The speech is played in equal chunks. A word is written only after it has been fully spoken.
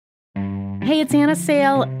Hey, it's Anna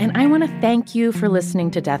Sale, and I want to thank you for listening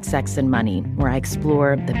to Death, Sex, and Money, where I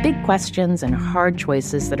explore the big questions and hard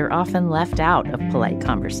choices that are often left out of polite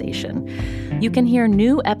conversation. You can hear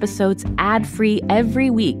new episodes ad-free every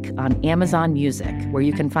week on Amazon Music, where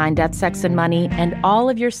you can find Death, Sex, and Money and all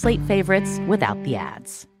of your Slate favorites without the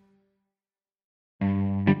ads.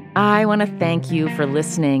 I want to thank you for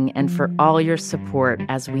listening and for all your support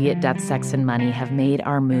as we at Death, Sex, and Money have made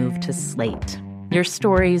our move to Slate. Your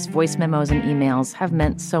stories, voice memos, and emails have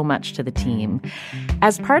meant so much to the team.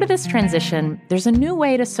 As part of this transition, there's a new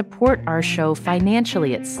way to support our show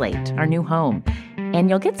financially at Slate, our new home, and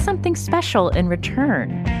you'll get something special in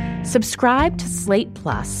return. Subscribe to Slate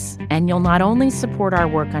Plus, and you'll not only support our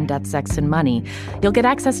work on Death, Sex, and Money, you'll get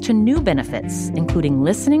access to new benefits, including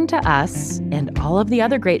listening to us and all of the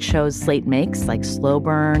other great shows Slate makes, like Slow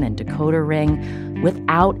Burn and Decoder Ring,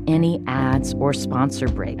 without any ads or sponsor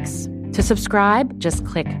breaks. To subscribe, just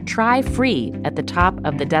click Try Free at the top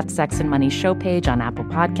of the Death, Sex, and Money show page on Apple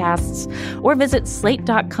Podcasts, or visit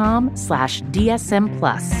slate.com/DSM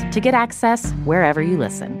Plus to get access wherever you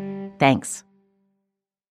listen. Thanks.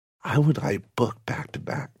 I would book back to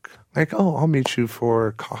back. I'll meet you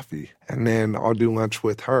for coffee, and then I'll do lunch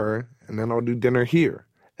with her, and then I'll do dinner here.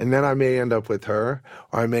 And then I may end up with her,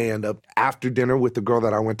 or I may end up after dinner with the girl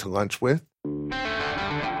that I went to lunch with.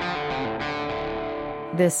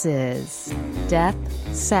 This is Death,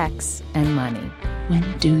 Sex, and Money. When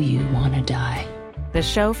do you want to die? The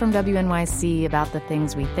show from WNYC about the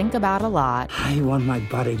things we think about a lot. I want my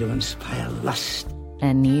body to inspire lust.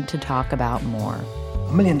 And need to talk about more.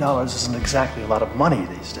 $1 million isn't exactly a lot of money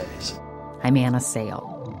these days. I'm Anna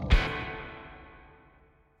Sale.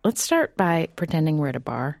 Let's start by pretending we're at a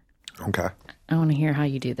bar. Okay. I want to hear how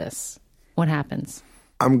you do this. What happens?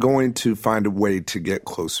 I'm going to find a way to get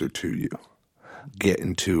closer to you. Get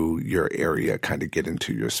into your area, kind of get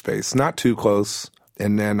into your space. Not too close,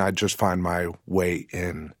 and then I just find my way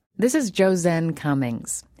in. This is Jozen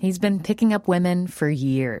Cummings. He's been picking up women for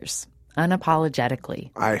years, unapologetically.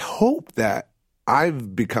 I hope that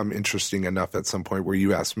I've become interesting enough at some point where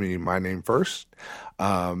you ask me my name first.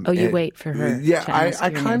 You wait for her. Yeah, I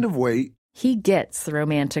kind of wait. He gets the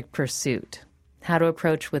romantic pursuit, how to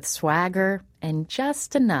approach with swagger and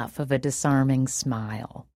just enough of a disarming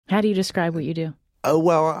smile. How do you describe what you do?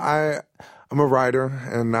 Well, I'm a writer,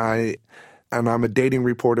 and I'm a dating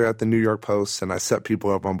reporter at the New York Post, and I set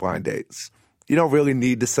people up on blind dates. You don't really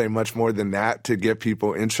need to say much more than that to get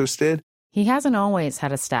people interested. He hasn't always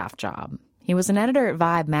had a staff job. He was an editor at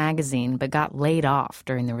Vibe magazine, but got laid off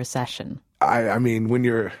during the recession. I mean, when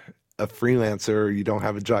you're a freelancer, you don't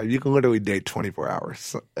have a job, you can literally date 24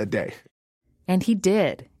 hours a day. And he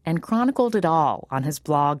did, and chronicled it all on his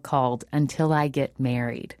blog called Until I Get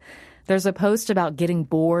Married. There's a post about getting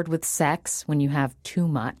bored with sex when you have too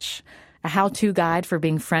much, a how-to guide for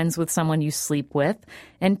being friends with someone you sleep with,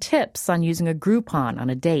 and tips on using a Groupon on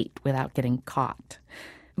a date without getting caught.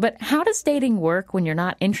 But how does dating work when you're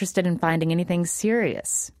not interested in finding anything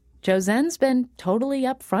serious? Jozen's been totally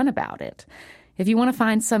upfront about it. If you want to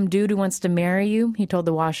find some dude who wants to marry you, he told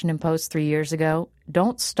the Washington Post 3 years ago,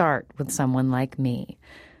 don't start with someone like me.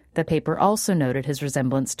 The paper also noted his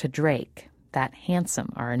resemblance to Drake, that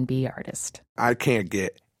handsome R&B artist. I can't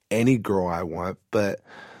get any girl I want, but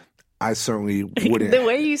I certainly wouldn't. The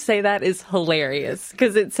way you say that is hilarious,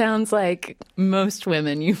 because it sounds like most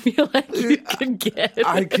women you feel like you can get.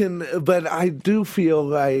 I can, but I do feel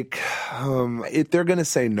like if they're going to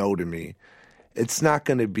say no to me, it's not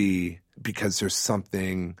going to be because there's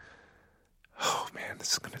something, oh man,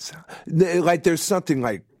 this is going to sound, like there's something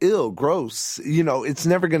like, ew, gross. You know, it's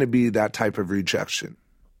never going to be that type of rejection.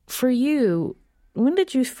 For you, when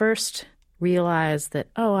did you first realize that,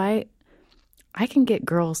 I can get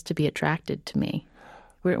girls to be attracted to me?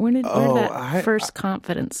 Where did that first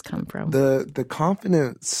confidence come from? The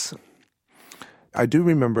confidence, I do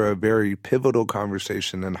remember a very pivotal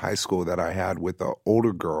conversation in high school that I had with an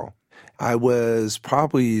older girl. I was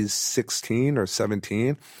probably 16 or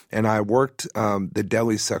 17, and I worked the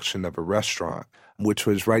deli section of a restaurant, which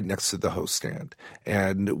was right next to the host stand.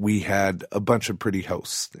 And we had a bunch of pretty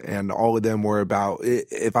hosts, and all of them were about,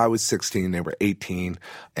 if I was 16, they were 18.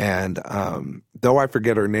 And though I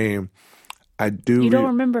forget her name, I do. You don't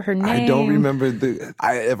remember her name? I don't remember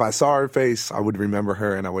if I saw her face, I would remember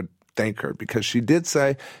her and I would thank her, because she did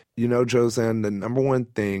say, you know, Jozen, the number one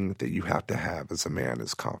thing that you have to have as a man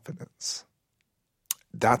is confidence.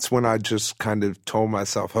 That's when I just kind of told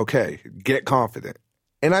myself, okay, get confident.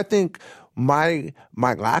 And I think my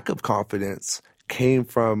lack of confidence came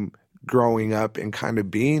from growing up and kind of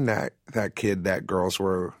being that kid that girls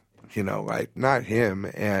were you know, like not him.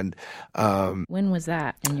 And when was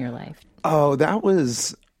that in your life? Oh, that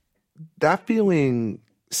feeling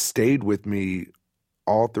stayed with me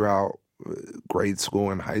all throughout grade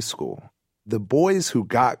school and high school. The boys who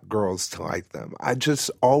got girls to like them, I just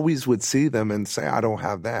always would see them and say, I don't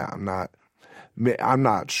have that. I'm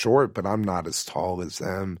not short, but I'm not as tall as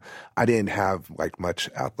them. I didn't have like much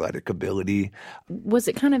athletic ability. Was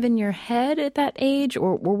it kind of in your head at that age,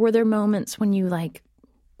 or were there moments when you like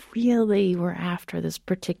really were after this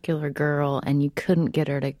particular girl and you couldn't get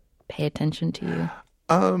her to pay attention to you?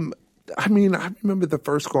 I mean, I remember the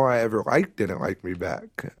first girl I ever liked didn't like me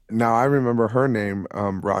back. Now, I remember her name,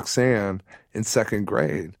 Roxanne, in second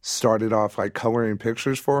grade. Started off like coloring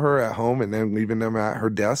pictures for her at home and then leaving them at her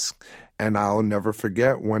desk. And I'll never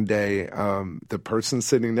forget one day, the person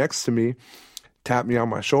sitting next to me tapped me on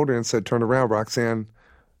my shoulder and said, "Turn around, Roxanne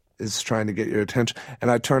is trying to get your attention."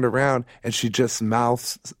 And I turned around and she just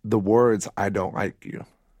mouthed the words, "I don't like you."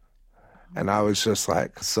 And I was just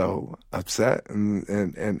like so upset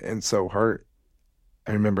and so hurt.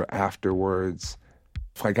 I remember afterwards,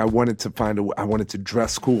 like I wanted to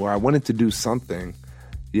dress cool, or I wanted to do something,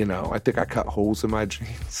 you know. I think I cut holes in my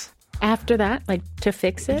jeans. After that, like to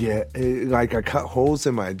fix it? Yeah, like I cut holes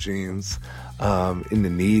in my jeans in the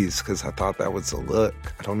knees because I thought that was a look.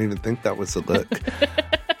 I don't even think that was a look.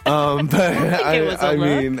 But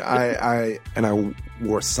I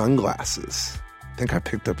wore sunglasses. I think I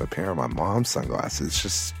picked up a pair of my mom's sunglasses,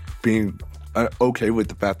 just being okay with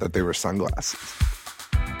the fact that they were sunglasses.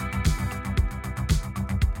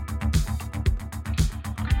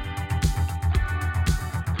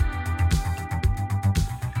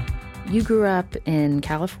 You grew up in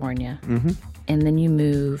California, and then you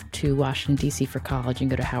moved to Washington, D.C. for college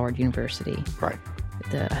and go to Howard University. Right.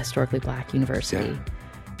 The historically black university. Yeah.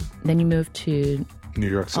 Then you moved to New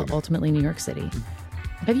York City. Ultimately New York City.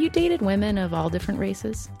 Have you dated women of all different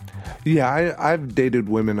races? Yeah, I've dated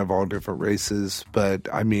women of all different races, but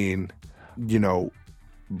I mean, you know,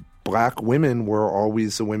 black women were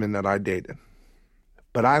always the women that I dated.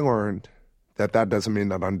 But I learned that doesn't mean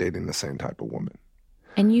that I'm dating the same type of woman.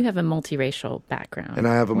 And you have a multiracial background. And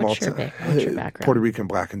I have what's your background? Puerto Rican,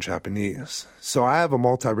 black, and Japanese. So I have a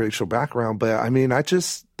multiracial background, but I mean,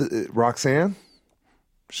 Roxanne,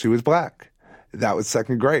 she was black. That was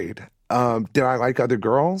second grade. Did I like other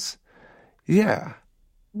girls? Yeah.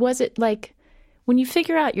 Was it like when you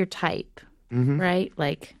figure out your type, right?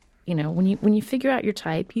 Like, you know, when you figure out your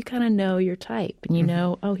type, you kind of know your type, and you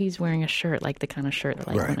know, oh, he's wearing a shirt like the kind of shirt that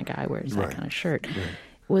like when a guy wears that kind of shirt. Right.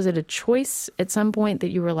 Was it a choice at some point that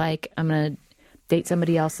you were like, I'm going to date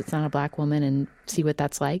somebody else that's not a black woman and see what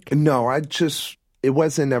that's like? No, it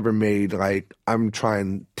wasn't ever made like I'm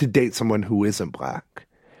trying to date someone who isn't black.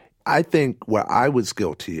 I think what I was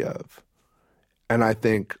guilty of, and I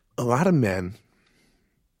think a lot of men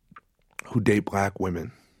who date black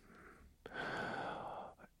women,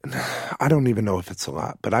 I don't even know if it's a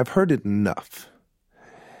lot, but I've heard it enough.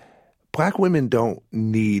 Black women don't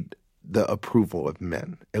need the approval of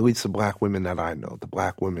men, at least the black women that I know, the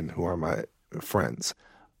black women who are my friends.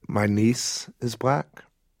 My niece is black,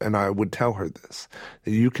 and I would tell her this,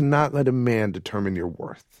 that you cannot let a man determine your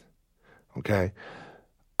worth, okay?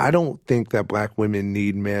 I don't think that black women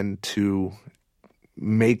need men to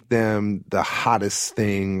make them the hottest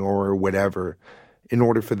thing or whatever in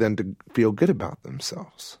order for them to feel good about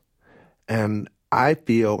themselves. And I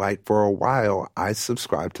feel like for a while I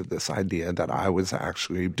subscribed to this idea that I was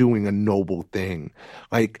actually doing a noble thing.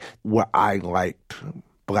 Like what I liked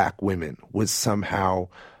black women was somehow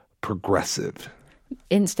progressive.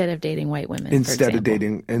 Instead of dating white women, Instead of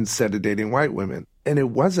dating white women. And it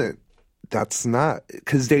wasn't. That's not,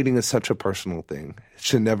 because dating is such a personal thing. It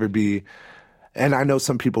should never be, and I know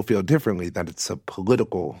some people feel differently, that it's a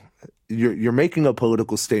political, you're making a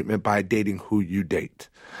political statement by dating who you date.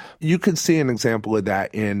 You could see an example of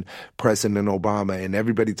that in President Obama, and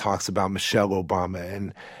everybody talks about Michelle Obama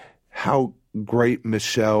and how great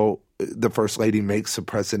Michelle, the First Lady, makes the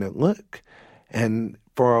president look. And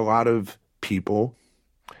for a lot of people,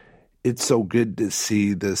 it's so good to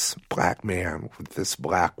see this black man with this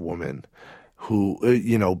black woman who,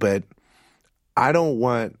 you know, but I don't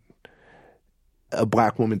want a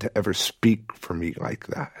black woman to ever speak for me like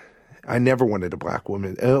that. I never wanted a black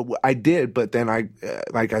woman. I did, but then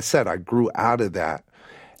like I said, I grew out of that.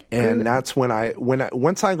 And that's when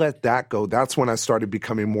once I let that go, that's when I started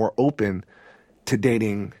becoming more open to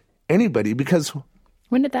dating anybody. Because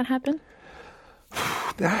when did that happen?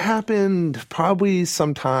 That happened probably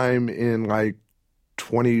sometime in like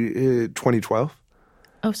 2012.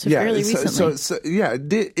 Oh, so fairly recently. So yeah,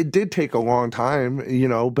 it did take a long time, you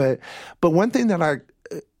know. But one thing that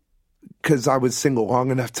because I was single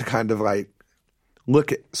long enough to kind of like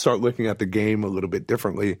start looking at the game a little bit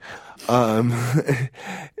differently.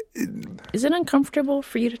 Is it uncomfortable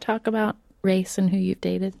for you to talk about race and who you've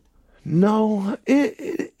dated? No,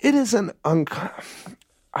 it isn't.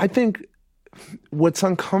 I think what's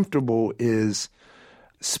uncomfortable is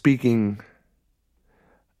speaking,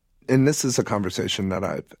 and this is a conversation that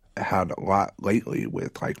I've had a lot lately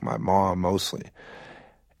with like my mom mostly.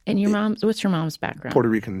 And your mom's, what's your mom's background? Puerto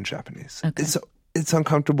Rican and Japanese. Okay. It's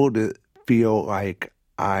uncomfortable to feel like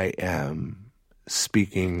I am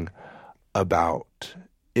speaking about,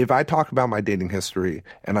 if I talk about my dating history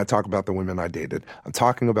and I talk about the women I dated, I'm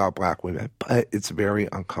talking about Black women, but it's very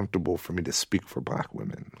uncomfortable for me to speak for Black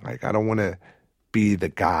women. Like, I don't want to be the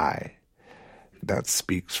guy that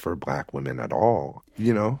speaks for Black women at all,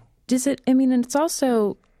 you know? Does it, I mean, and it's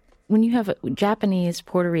also, when you have a Japanese,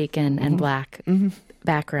 Puerto Rican, and Black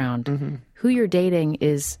background, who you're dating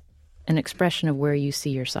is an expression of where you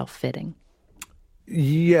see yourself fitting.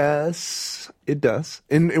 Yes, it does.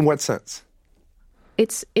 In what sense?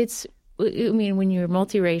 It's. I mean, when you're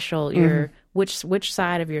multiracial, you're which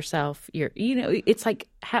side of yourself you're. You know, it's like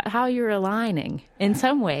how you're aligning in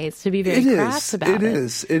some ways to be very crass about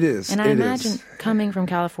it. It is. And I imagine coming from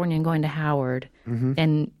California and going to Howard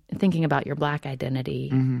and thinking about your Black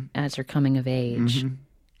identity as you're coming of age,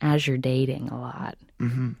 as you're dating a lot.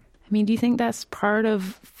 I mean, do you think that's part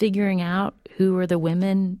of figuring out who are the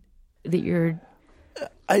women that you're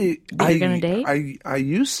going to date? I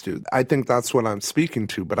used to. I think that's what I'm speaking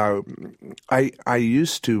to. But I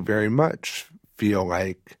used to very much feel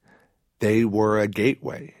like they were a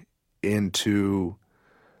gateway into,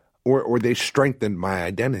 or they strengthened my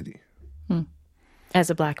identity. As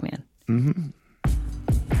a Black man.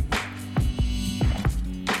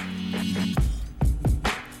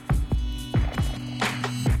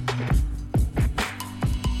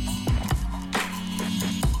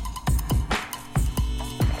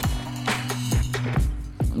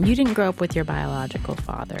 You didn't grow up with your biological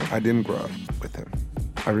father. I didn't grow up with him.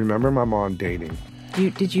 I remember my mom dating.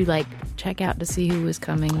 Did you like check out to see who was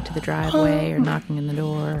coming to the driveway or knocking on the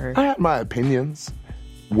door? Or? I had my opinions.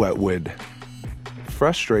 What would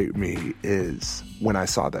frustrate me is when I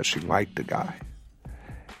saw that she liked the guy.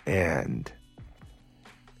 And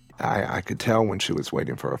I could tell when she was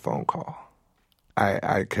waiting for a phone call.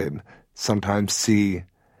 I could sometimes see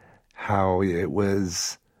how it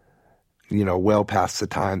was, you know, well past the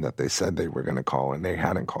time that they said they were going to call and they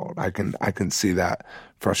hadn't called. I can see that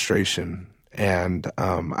frustration, and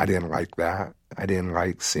I didn't like that. I didn't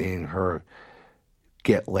like seeing her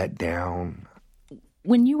get let down.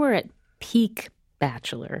 When you were at peak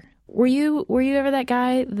Bachelor, were you ever that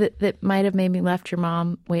guy that might have maybe left your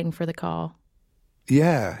mom waiting for the call?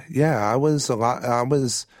 Yeah. I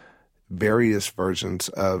was various versions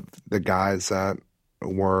of the guys that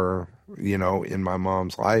were, you know, in my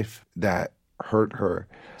mom's life that hurt her.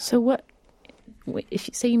 So what, if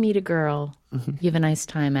you say you meet a girl, you have a nice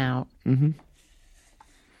time out,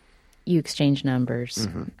 you exchange numbers,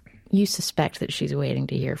 you suspect that she's waiting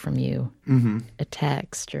to hear from you, a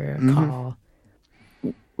text or a call.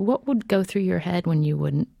 What would go through your head when you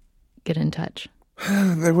wouldn't get in touch?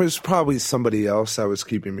 There was probably somebody else that was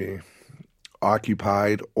keeping me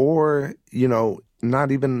occupied, or, you know,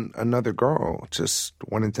 not even another girl, just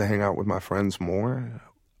wanting to hang out with my friends more,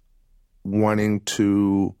 wanting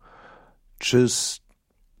to just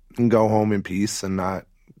go home in peace and not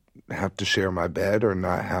have to share my bed or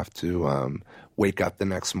not have to wake up the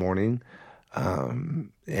next morning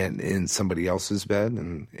and in somebody else's bed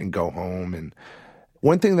and go home. And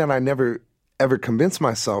one thing that I never ever convinced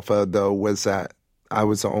myself of, though, was that I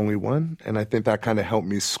was the only one, and I think that kind of helped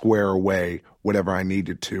me square away whatever I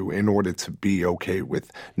needed to in order to be okay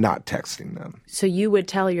with not texting them. So you would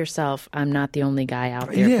tell yourself, I'm not the only guy out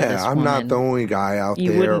there for this I'm woman. Not the only guy out there.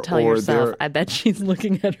 You wouldn't tell yourself, I bet she's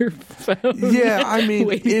looking at her phone. Yeah, I mean,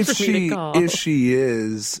 if she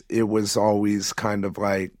is, it was always kind of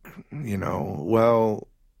like, you know, well,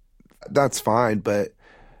 that's fine, but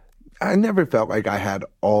I never felt like I had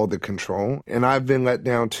all the control. And I've been let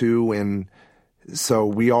down too, and so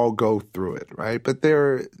we all go through it, right? But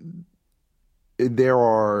there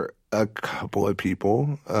are a couple of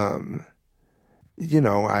people. You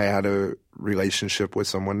know, I had a relationship with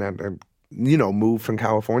someone that, you know, moved from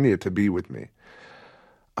California to be with me,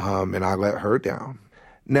 and I let her down.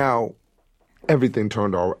 Now, everything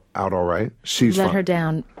turned out all right. She's let her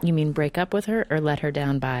down. You mean break up with her, or let her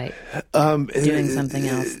down by doing something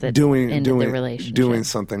else that ended the relationship? Doing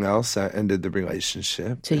something else that ended the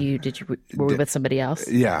relationship. So were we with somebody else?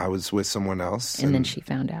 Yeah, I was with someone else, and then she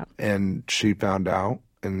found out. And she found out,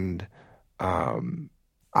 and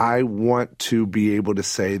I want to be able to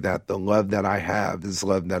say that the love that I have is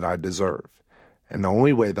love that I deserve. And the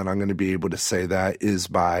only way that I'm going to be able to say that is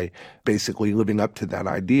by basically living up to that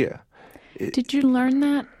idea. Did you learn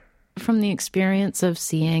that from the experience of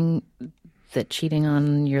seeing the cheating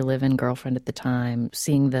on your live-in girlfriend at the time,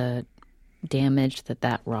 seeing the damage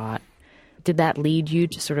that wrought? Did that lead you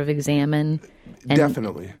to sort of examine?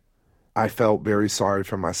 Definitely. I felt very sorry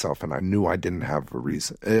for myself, and I knew I didn't have a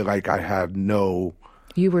reason. Like, I had no...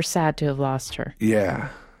 You were sad to have lost her. Yeah.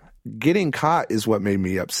 Getting caught is what made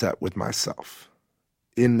me upset with myself,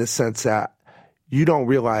 in the sense that you don't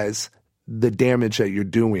realize the damage that you're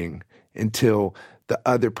doing until the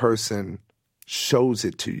other person shows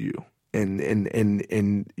it to you, and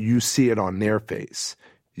you see it on their face.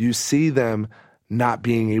 You see them not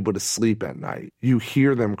being able to sleep at night. You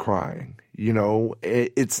hear them crying. You know,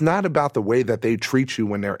 it's not about the way that they treat you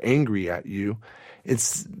when they're angry at you.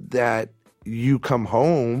 It's that you come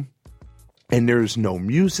home and there's no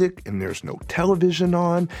music and there's no television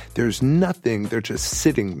on. There's nothing. They're just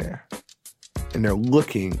sitting there and they're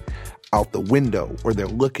looking out the window or they're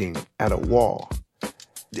looking at a wall.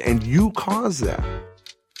 And you cause that.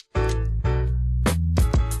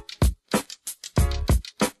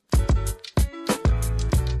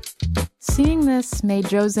 Seeing this made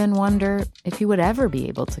Josen wonder if he would ever be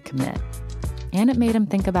able to commit. And it made him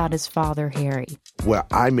think about his father, Harry. What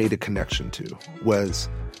I made a connection to was,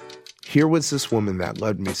 here was this woman that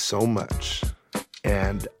loved me so much,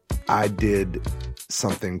 and I did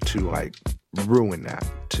something to, like, ruin that,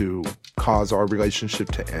 to cause our relationship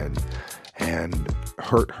to end and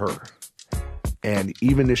hurt her. And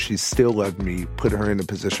even if she still loved me, put her in a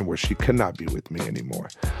position where she could not be with me anymore.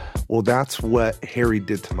 Well, that's what Harry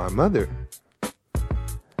did to my mother.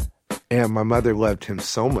 And my mother loved him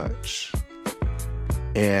so much.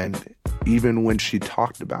 And even when she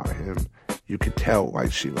talked about him, you could tell,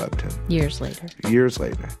 like, she loved him. Years later.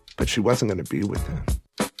 But she wasn't going to be with him.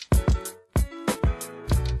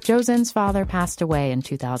 Josen's father passed away in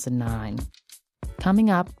 2009. Coming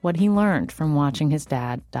up, what he learned from watching his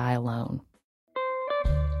dad die alone.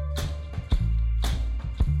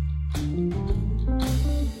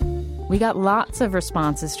 We got lots of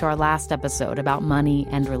responses to our last episode about money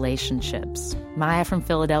and relationships. Maya from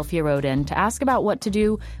Philadelphia wrote in to ask about what to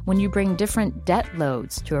do when you bring different debt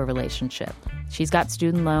loads to a relationship. She's got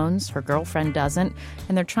student loans, her girlfriend doesn't,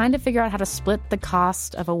 and they're trying to figure out how to split the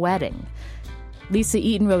cost of a wedding. Lisa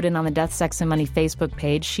Eaton wrote in on the Death, Sex, and Money Facebook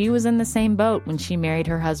page. She was in the same boat when she married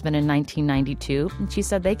her husband in 1992, and she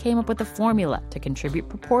said they came up with a formula to contribute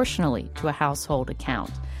proportionally to a household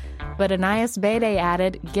account. But Anais Bede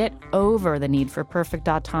added, get over the need for perfect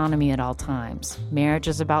autonomy at all times. Marriage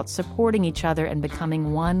is about supporting each other and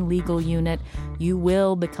becoming one legal unit. You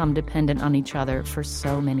will become dependent on each other for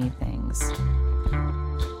so many things.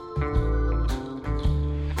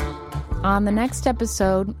 On the next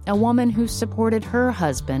episode, a woman who supported her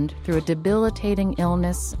husband through a debilitating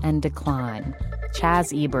illness and decline.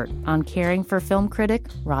 Chaz Ebert on caring for film critic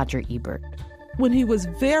Roger Ebert. When he was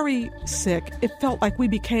very sick, it felt like we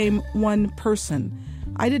became one person.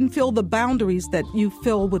 I didn't feel the boundaries that you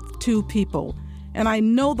feel with two people. And I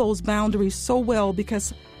know those boundaries so well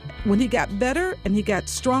because when he got better and he got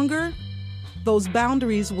stronger, those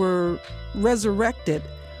boundaries were resurrected.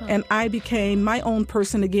 And I became my own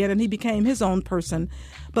person again, and he became his own person.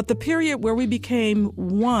 But the period where we became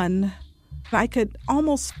one, I could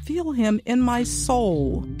almost feel him in my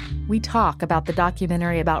soul. We talk about the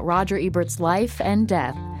documentary about Roger Ebert's life and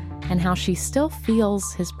death and how she still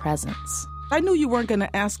feels his presence. I knew you weren't going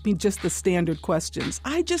to ask me just the standard questions.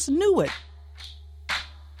 I just knew it.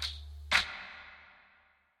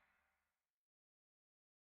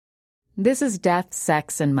 This is Death,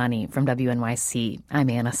 Sex, and Money from WNYC. I'm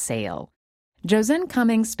Anna Sale. Josen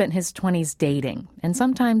Cummings spent his 20s dating and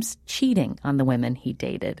sometimes cheating on the women he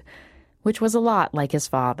dated, which was a lot like his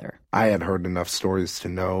father. I had heard enough stories to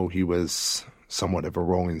know he was somewhat of a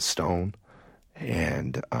rolling stone.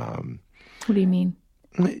 And what do you mean?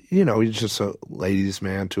 You know, he's just a ladies'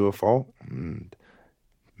 man to a fault and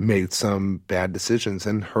made some bad decisions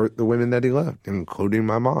and hurt the women that he loved, including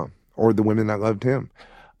my mom, or the women that loved him.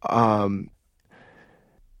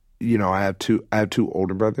 You know, I have two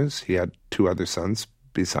older brothers. He had two other sons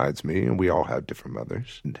besides me, and we all have different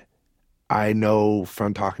mothers. And I know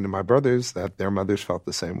from talking to my brothers that their mothers felt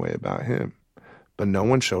the same way about him. But no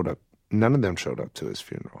one showed up. None of them showed up to his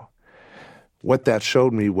funeral. What that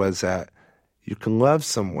showed me was that you can love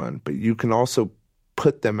someone, but you can also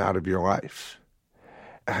put them out of your life.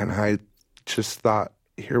 And I just thought,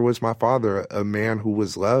 here was my father, a man who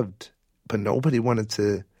was loved, but nobody wanted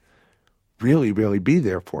to really, really be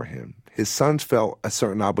there for him. His sons felt a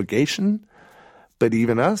certain obligation, but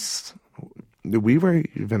even us, we were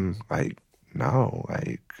even like, no,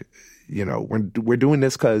 like, you know, we're doing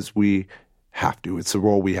this because we have to. It's a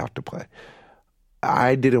role we have to play.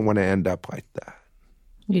 I didn't want to end up like that.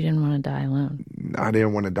 You didn't want to die alone. I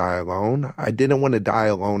didn't want to die alone. I didn't want to die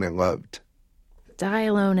alone and loved. Die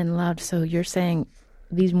alone and loved. So you're saying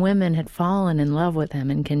these women had fallen in love with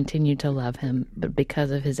him and continued to love him, but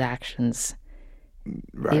because of his actions,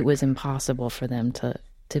 right, it was impossible for them to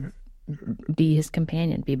be his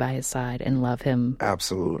companion, be by his side, and love him.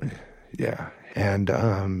 Absolutely, yeah. And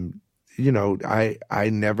you know, I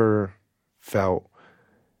never felt,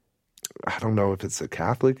 I don't know if it's a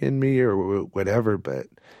Catholic in me or whatever, but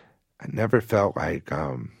I never felt like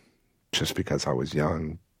just because I was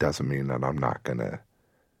young doesn't mean that I'm not gonna.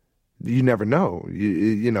 You never know.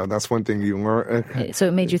 You know, that's one thing you learn. So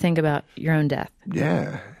it made you think about your own death.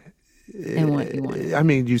 Yeah. And what you wanted. I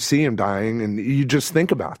mean, you see him dying, and you just think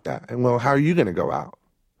about that. And, well, how are you going to go out?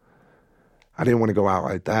 I didn't want to go out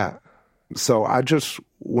like that. So I just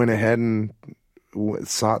went ahead and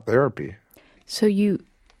sought therapy. So you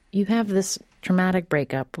have this traumatic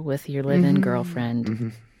breakup with your live-in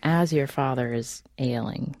girlfriend as your father is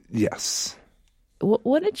ailing. Yes.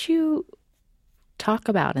 What did you talk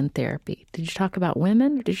about in therapy? Did you talk about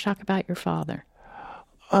women, or did you talk about your father?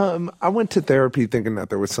 I went to therapy thinking that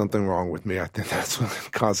there was something wrong with me. I think that's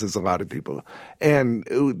what causes a lot of people. And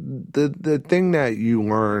the thing that you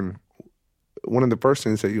learn, one of the first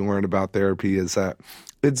things that you learn about therapy is that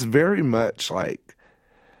it's very much like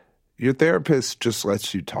your therapist just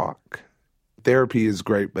lets you talk. Therapy is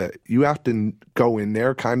great, but you have to go in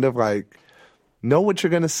there kind of like, know what you're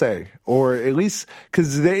going to say, or at least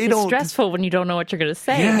because it's stressful when you don't know what you're going to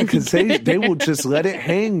say. Yeah, because they will just let it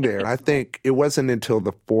hang there. I think it wasn't until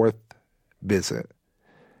the fourth visit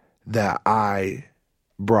that I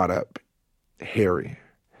brought up Harry,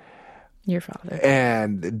 your father,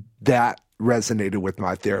 and that resonated with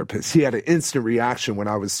my therapist. He had an instant reaction when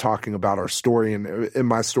I was talking about our story and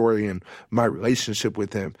my story and my relationship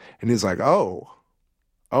with him, and he's like, "Oh,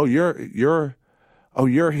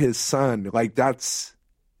 you're his son. Like, that's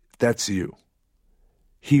you."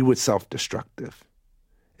 He was self-destructive.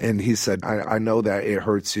 And he said, I know that it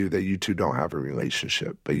hurts you that you two don't have a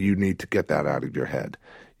relationship, but you need to get that out of your head.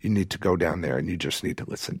 You need to go down there and you just need to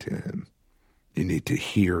listen to him. You need to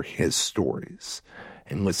hear his stories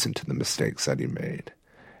and listen to the mistakes that he made.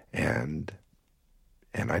 And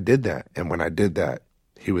I did that. And when I did that,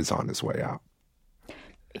 he was on his way out.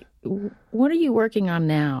 What are you working on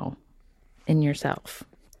now in yourself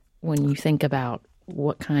when you think about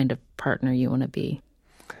what kind of partner you want to be?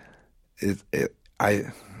 I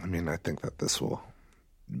mean, I think that this will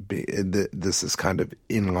be, this is kind of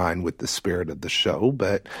in line with the spirit of the show,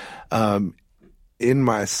 but in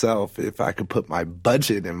myself, if I could put my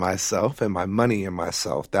budget in myself and my money in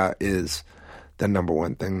myself, that is the number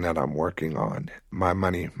one thing that I'm working on. My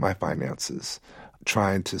money, my finances,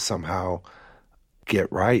 trying to somehow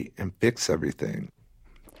get right and fix everything.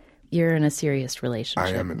 You're in a serious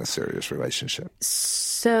relationship. I am in a serious relationship.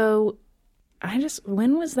 So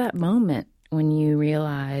when was that moment when you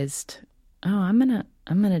realized, oh, I'm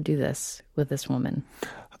gonna do this with this woman?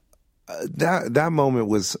 That moment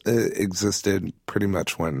was existed pretty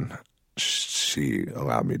much when she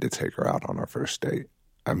allowed me to take her out on our first date.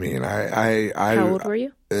 I mean, How old were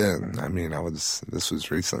you? I mean, this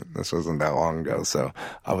was recent. This wasn't that long ago. So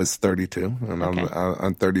I was 32, and okay.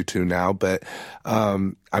 I'm 32 now. But,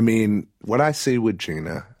 I mean, what I see with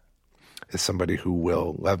Gina is somebody who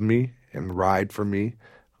will love me and ride for me,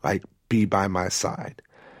 like be by my side.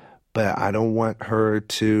 But I don't want her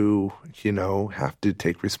to, have to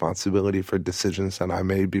take responsibility for decisions that I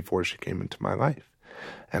made before she came into my life.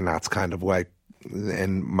 And that's kind of like,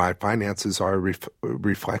 and my finances are a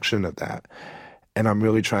reflection of that. And I'm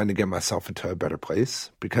really trying to get myself into a better place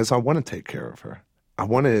because I want to take care of her. I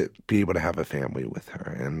want to be able to have a family with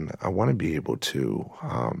her, and I want to be able to,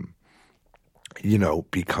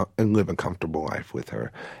 live a comfortable life with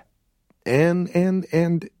her. And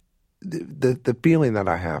the feeling that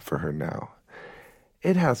I have for her now,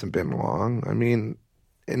 it hasn't been long. I mean,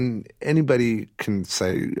 and anybody can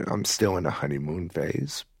say I'm still in a honeymoon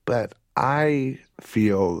phase, but I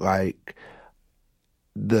feel like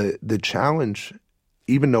the challenge,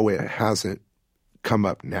 even though it hasn't come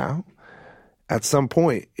up now, at some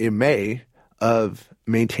point it may, of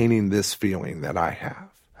maintaining this feeling that I have,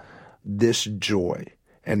 this joy,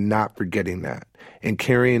 and not forgetting that, and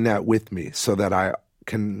carrying that with me so that I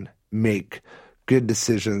can make good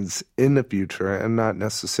decisions in the future and not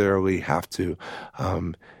necessarily have to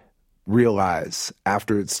realize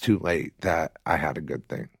after it's too late that I had a good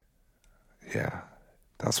thing. Yeah,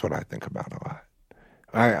 that's what I think about a lot.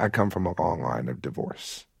 I come from a long line of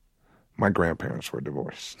divorce. My grandparents were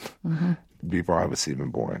divorced before I was even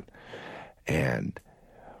born. And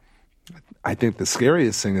I think the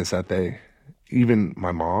scariest thing is that even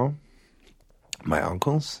my mom, my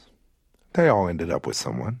uncles, they all ended up with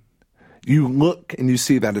someone. You look and you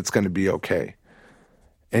see that it's going to be okay.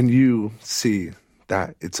 And you see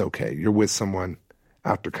that it's okay. You're with someone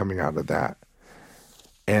after coming out of that.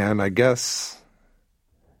 And I guess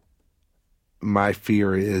my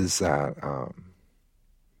fear is that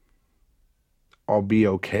I'll be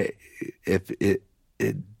okay if it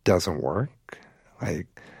doesn't work. Like,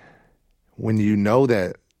 when you know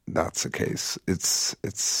that that's the case, it's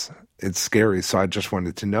scary. So I just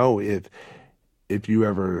wanted to know if you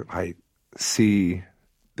ever like see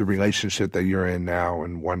the relationship that you're in now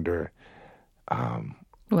and wonder,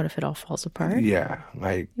 what if it all falls apart? Yeah,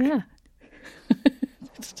 like yeah.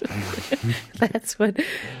 That's what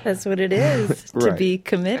it is. To be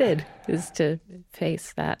committed is to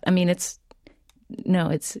face that. I mean, it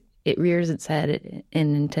rears its head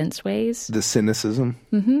in intense ways. The cynicism.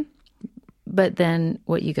 Mm-hmm. But then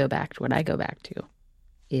what I go back to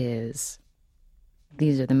is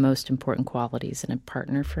these are the most important qualities in a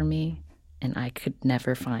partner for me, and I could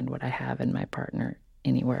never find what I have in my partner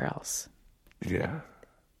anywhere else. Yeah.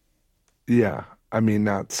 Yeah. I mean,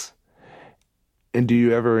 and do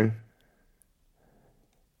you ever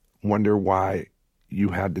wonder why you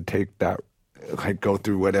had to take that, like go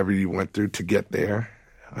through whatever you went through to get there?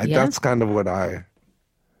 Like, yeah. That's kind of what I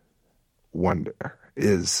wonder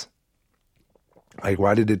is, like,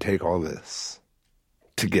 why did it take all this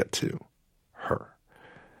to get to her?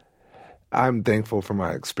 I'm thankful for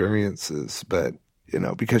my experiences, but,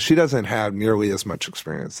 because she doesn't have nearly as much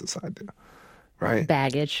experience as I do, right?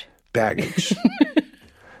 Baggage.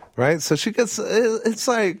 Right? So she gets, it's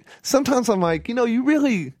like, sometimes I'm like, you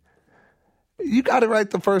got it right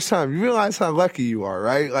the first time. You realize how lucky you are,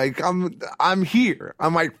 right? Like, I'm here.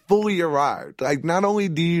 I'm like fully arrived. Like, not only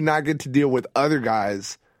do you not get to deal with other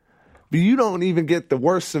guys, but you don't even get the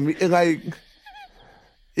worst of me. Like,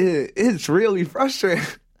 it's really frustrating.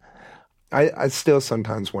 I still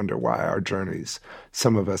sometimes wonder why our journeys,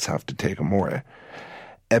 some of us have to take a more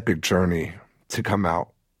epic journey to come out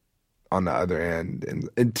on the other end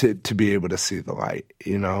and to be able to see the light,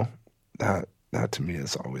 that to me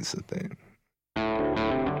is always the thing.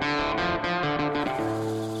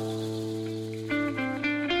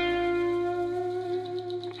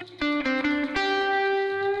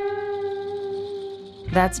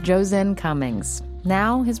 That's Jozen Cummings.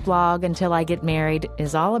 Now his blog, Until I Get Married,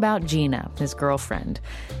 is all about Gina, his girlfriend.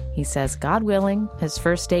 He says, God willing, his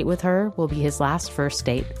first date with her will be his last first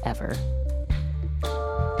date ever.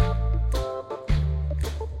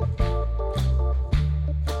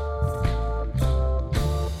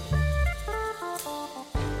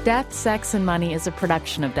 Death, Sex, and Money is a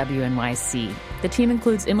production of WNYC. The team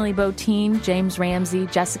includes Emily Botein, James Ramsey,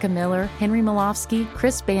 Jessica Miller, Henry Malofsky,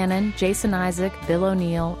 Chris Bannon, Jason Isaac, Bill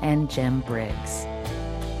O'Neill, and Jim Briggs.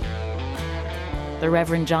 The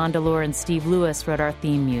Reverend John Delore and Steve Lewis wrote our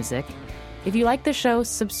theme music. If you like the show,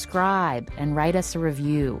 subscribe and write us a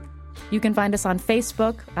review. You can find us on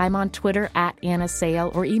Facebook. I'm on Twitter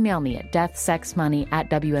 @AnnaSale, or email me at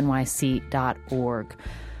deathsexmoney@wnyc.org.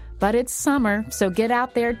 But it's summer, so get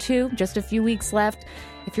out there too. Just a few weeks left.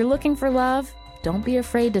 If you're looking for love, don't be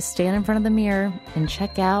afraid to stand in front of the mirror and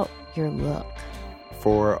check out your look.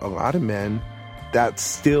 For a lot of men, that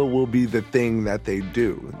still will be the thing that they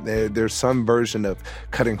do. There's some version of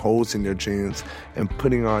cutting holes in your jeans and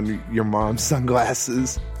putting on your mom's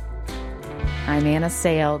sunglasses. I'm Anna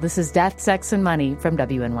Sale. This is Death, Sex, and Money from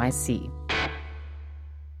WNYC.